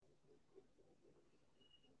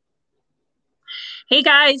Hey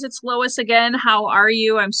guys, it's Lois again. How are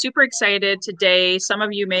you? I'm super excited today. Some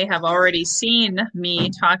of you may have already seen me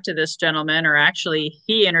talk to this gentleman, or actually,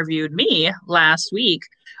 he interviewed me last week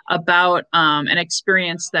about an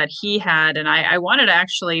experience that he had. And I wanted to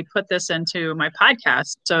actually put this into my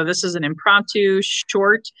podcast. So, this is an impromptu,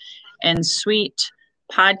 short, and sweet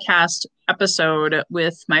podcast episode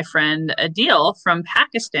with my friend Adil from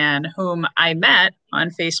Pakistan, whom I met on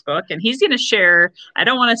Facebook. And he's going to share, I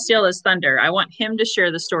don't want to steal his thunder. I want him to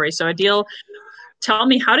share the story. So, Adil, tell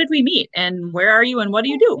me, how did we meet and where are you and what do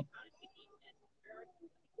you do?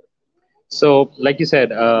 So, like you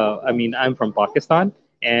said, I'm from Pakistan,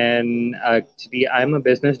 and actually, I'm a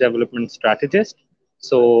business development strategist.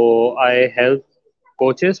 So, I help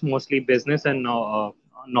coaches, mostly business and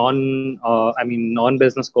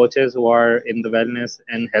non-business coaches who are in the wellness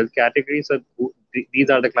and health category. So, these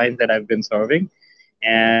are the clients that I've been serving.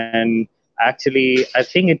 And actually, I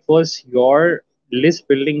think it was your list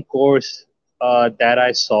building course that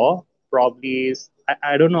I saw. Probably,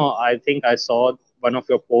 I don't know. I think I saw one of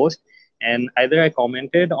your posts, and either I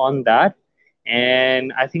commented on that,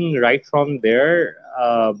 and I think right from there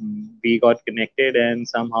we got connected, and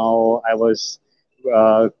somehow I was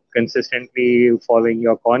consistently following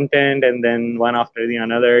your content, and then one after the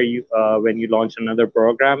another, when you launched another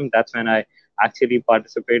program, that's when I actually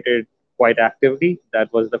participated quite actively.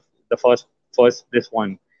 That was the first this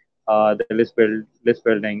one, the list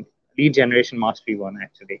building lead generation mastery one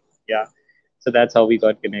actually. Yeah, so that's how we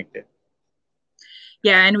got connected.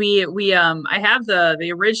 Yeah, and we I have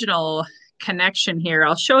the original connection here.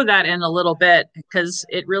 I'll show that in a little bit because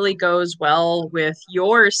it really goes well with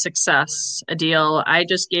your success, Adil. I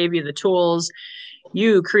just gave you the tools,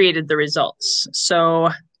 you created the results. So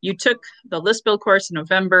you took the list build course in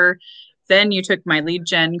November, then you took my lead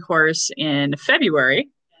gen course in February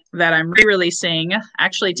that I'm re-releasing.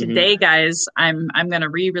 Actually, Hmm. today, guys, I'm going to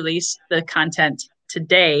re-release the content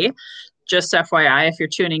today. Just FYI, if you're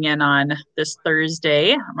tuning in on this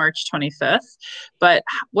Thursday, March 25th. But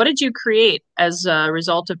what did you create as a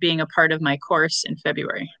result of being a part of my course in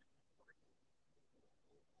February?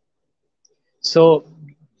 So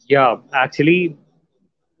yeah, actually,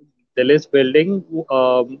 the list building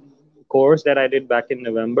course that I did back in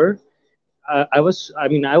November, I was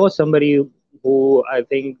somebody who I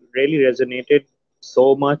think really resonated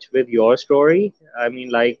so much with your story. I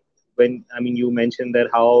mean, like you mentioned that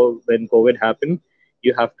how when COVID happened,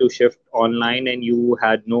 you have to shift online and you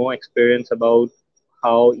had no experience about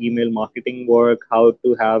how email marketing work, how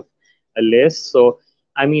to have a list. So,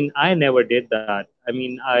 I mean, I never did that. I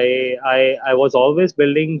mean, I was always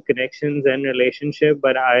building connections and relationship,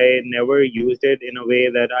 but I never used it in a way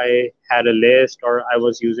that I had a list or I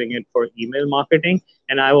was using it for email marketing.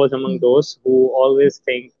 And I was among those who always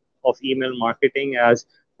think of email marketing as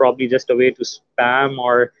probably just a way to spam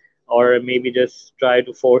or maybe just try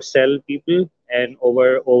to force sell people and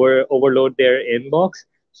overload their inbox.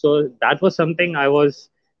 So that was something I was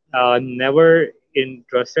never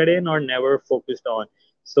interested in or never focused on.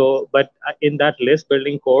 So, but in that list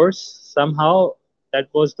building course, somehow that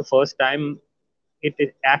was the first time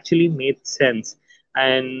it actually made sense.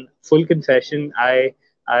 And full confession, I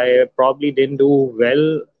probably didn't do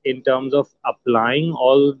well in terms of applying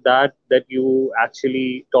all that you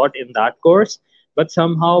actually taught in that course, but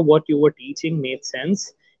somehow what you were teaching made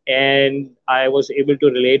sense, and I was able to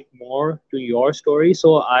relate more to your story.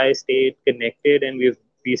 So I stayed connected, and we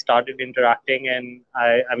started interacting, and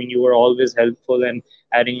I mean, you were always helpful and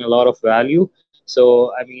adding a lot of value.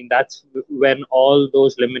 So, I mean, that's when all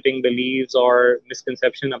those limiting beliefs or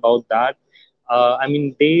misconception about that. I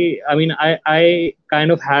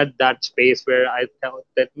kind of had that space where I felt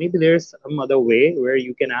that maybe there's some other way where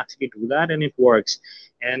you can actually do that and it works.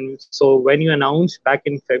 And so when you announced back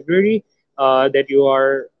in February that you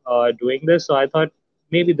are doing this, so I thought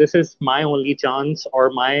maybe this is my only chance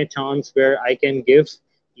or my chance where I can give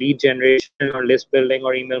lead generation or list building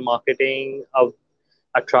or email marketing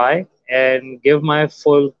a try and give my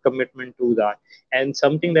full commitment to that. And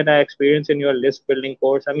something that I experienced in your list building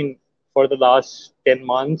course, I mean, for the last 10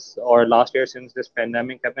 months or last year since this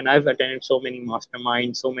pandemic happened, I've attended so many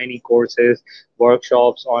masterminds, so many courses,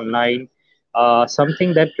 workshops online.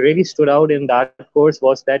 Something that really stood out in that course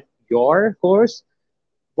was that your course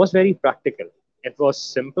was very practical. It was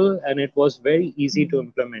simple and it was very easy to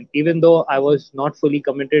implement. Even though I was not fully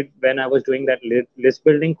committed when I was doing that list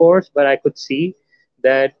building course, but I could see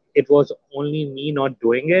that it was only me not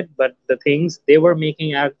doing it, but the things they were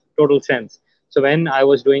making total sense. So when I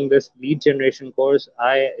was doing this lead generation course,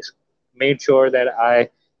 I made sure that I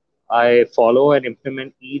follow and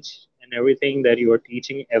implement each and everything that you are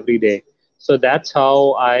teaching every day. So that's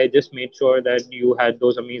how I just made sure that you had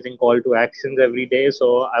those amazing call to actions every day.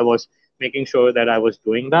 So I was making sure that I was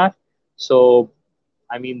doing that. So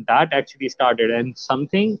I mean, that actually started, and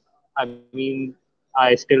something, I mean, I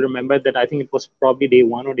still remember that I think it was probably day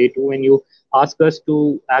one or day two when you asked us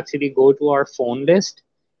to actually go to our phone list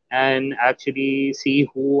and actually see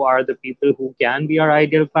who are the people who can be our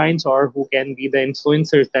ideal clients or who can be the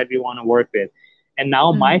influencers that we want to work with. And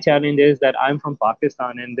now my Mm, challenge is that I'm from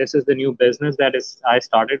Pakistan, and this is the new business that is I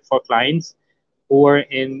started for clients who are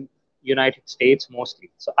in United States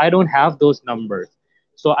mostly. So I don't have those numbers.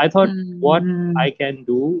 So I thought what mm, I can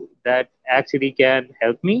do that actually can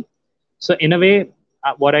help me. So in a way,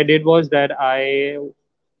 what I did was that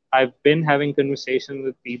I've been having conversations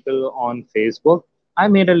with people on Facebook. I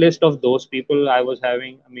made a list of those people I was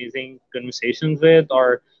having amazing conversations with,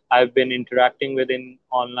 or I've been interacting with in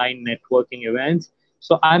online networking events.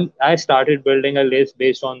 So I started building a list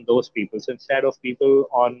based on those people. So instead of people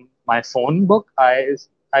on my phone book, I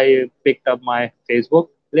picked up my Facebook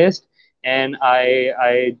list, and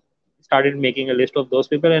I started making a list of those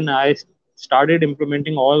people, and I started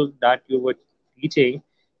implementing all that you were teaching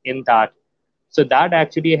in that. So that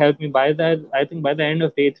actually helped me. By that, I think by the end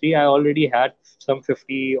of day three, I already had some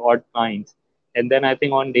 50 odd clients. And then I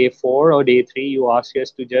think on day four or day three, you asked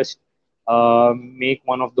us to just make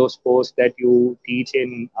one of those posts that you teach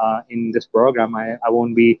in this program. I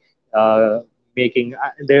won't be uh, making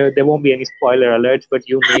there won't be any spoiler alerts, but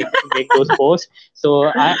you make those posts.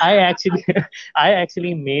 So I actually I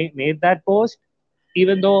actually made that post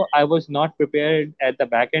even though I was not prepared at the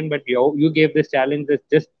back end, but you gave this challenge,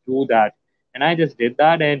 just do that. And I just did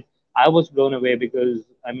that, and I was blown away because,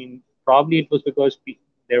 I mean, probably it was because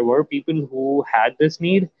there were people who had this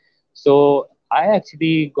need. So I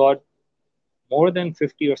actually got more than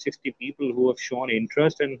 50 or 60 people who have shown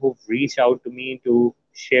interest and who've reached out to me to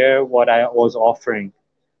share what I was offering.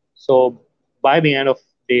 So by the end of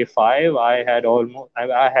day five, I had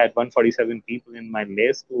 147 people in my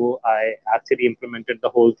list who I actually implemented the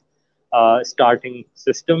whole starting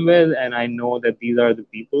system with, and I know that these are the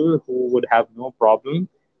people who would have no problem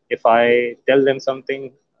if I tell them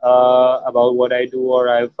something about what I do or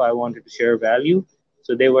if I wanted to share value.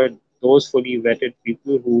 So they were those fully vetted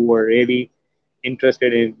people who were really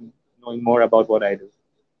interested in knowing more about what I do.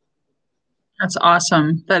 that's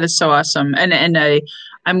awesome. That is so awesome. And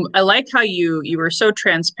I like how you were so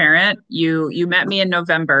transparent. You met me in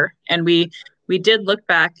November, and we did look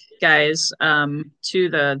back, guys, to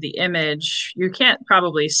the image. You can't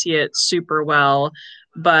probably see it super well,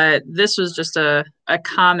 but this was just a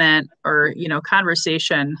comment or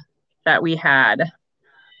conversation that we had,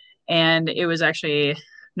 and it was actually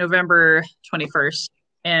November 21st.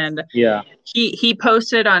 And Yeah. he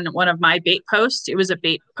posted on one of my bait posts. It was a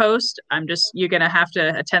bait post. You're gonna have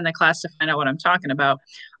to attend the class to find out what I'm talking about.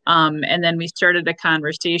 And then we started a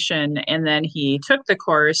conversation, and then he took the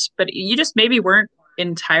course, but you just maybe weren't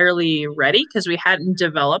entirely ready because we hadn't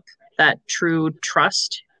developed that true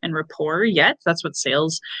trust and rapport yet. That's what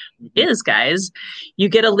sales Mhm. is, guys. You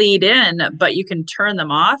get a lead in, but you can turn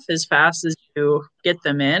them off as fast as you get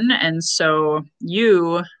them in. And so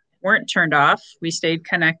you weren't turned off. We stayed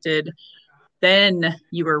connected. Then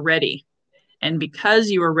you were ready. And because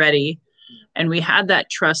you were ready and we had that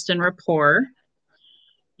trust and rapport,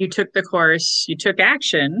 you took the course, you took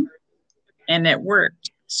action, and it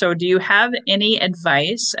worked. So, do you have any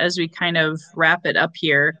advice as we kind of wrap it up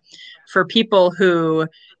here for people who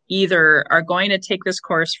either are going to take this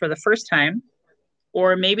course for the first time,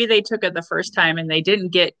 or maybe they took it the first time and they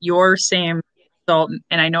didn't get your same result?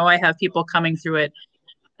 And I know I have people coming through it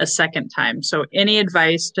a second time. So, any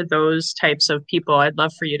advice to those types of people, I'd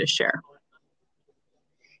love for you to share.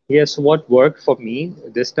 Yes, what worked for me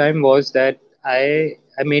this time was that I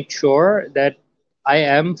made sure that I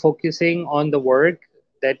am focusing on the work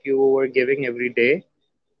that you were giving every day.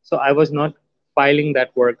 So I was not piling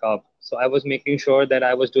that work up. So I was making sure that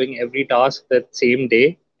I was doing every task that same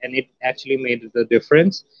day, and it actually made the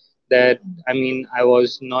difference. That I mean, I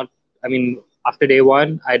was not. I mean, after day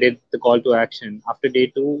one, I did the call to action. After day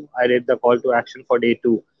two, I did the call to action for day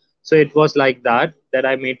two. So it was like that that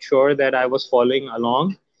I made sure that I was following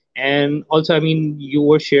along. And also, I mean, you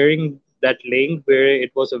were sharing that link where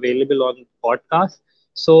it was available on podcast.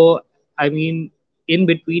 So I mean, in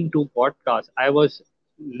between two podcasts, I was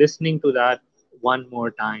listening to that one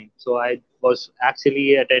more time. So I was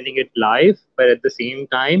actually attending it live, but at the same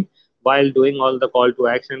time, while doing all the call to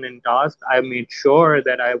action and task, I made sure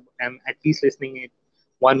that I am at least listening it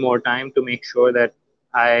one more time to make sure that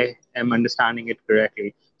I am understanding it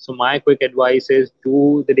correctly. So my quick advice is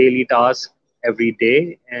do the daily task every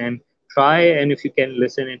day and try, and if you can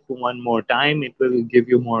listen it to one more time, it will give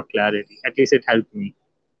you more clarity. At least it helped me.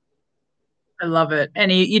 I love it.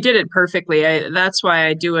 And you did it perfectly. That's why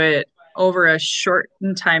I do it over a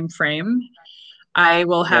shortened time frame. I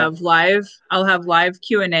will Yeah. have live, I'll have live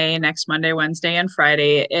Q&A next Monday, Wednesday, and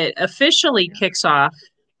Friday. It officially kicks off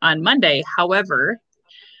on Monday. However,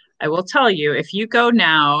 I will tell you, if you go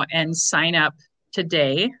now and sign up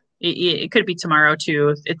today, it could be tomorrow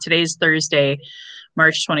too. Today's Thursday,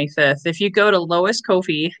 March 25th. If you go to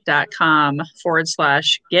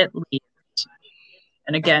loiscoffey.com/get leads,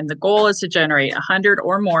 and again, the goal is to generate 100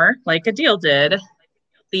 or more, like Adil did,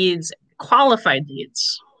 leads, qualified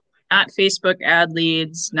leads, not Facebook ad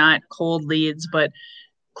leads, not cold leads, but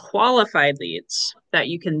qualified leads that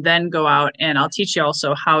you can then go out, and I'll teach you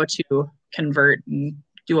also how to convert and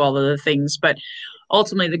do all of the things. But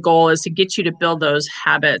ultimately, the goal is to get you to build those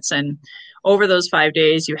habits. And over those 5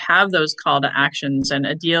 days, you have those call to actions, and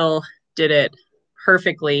Adil did it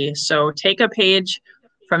perfectly. So take a page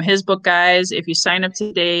from his book, guys. If you sign up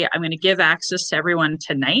today, I'm going to give access to everyone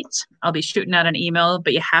tonight. I'll be shooting out an email,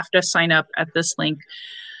 but you have to sign up at this link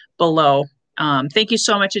below. Thank you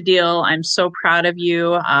so much, Adil. I'm so proud of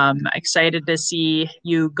you. Excited to see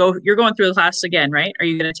you go. You're going through the class again, right? Are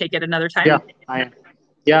you going to take it another time?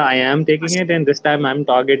 Yeah, I am taking it, and this time I'm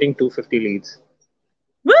targeting 250 leads.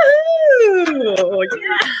 Woohoo!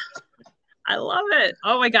 Yeah. I love it.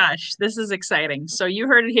 Oh my gosh, this is exciting. So you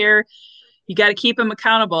heard it here. You got to keep him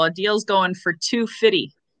accountable. Adil's going for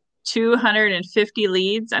 250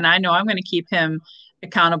 leads, and I know I'm going to keep him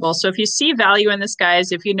accountable. So if you see value in this,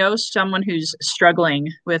 guys, if you know someone who's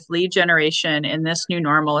struggling with lead generation in this new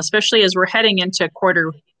normal, especially as we're heading into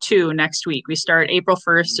Q2 next week, we start April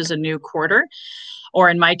 1st as a new quarter, or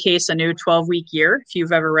in my case, a new 12-week year. If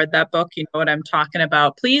you've ever read that book, you know what I'm talking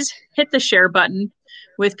about. Please hit the share button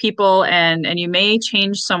with people, and you may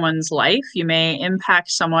change someone's life. You may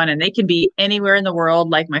impact someone, and they can be anywhere in the world,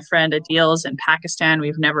 like my friend Adil's in Pakistan.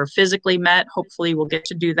 We've never physically met. Hopefully we'll get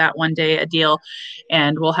to do that one day, Adil,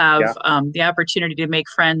 and we'll have the opportunity to make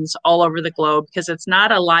friends all over the globe, because it's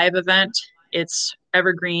not a live event, it's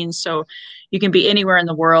evergreen. So you can be anywhere in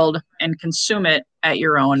the world and consume it at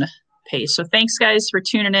your own pace. So thanks, guys, for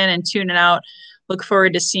tuning in and tuning out. Look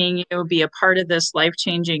forward to seeing you be a part of this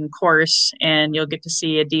life-changing course, and you'll get to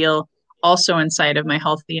see Adil also inside of my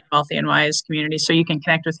Healthy, Wealthy, and Wise community, so you can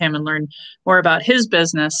connect with him and learn more about his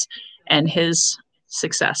business and his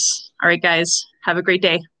success. All right, guys, have a great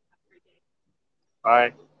day.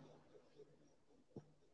 Bye.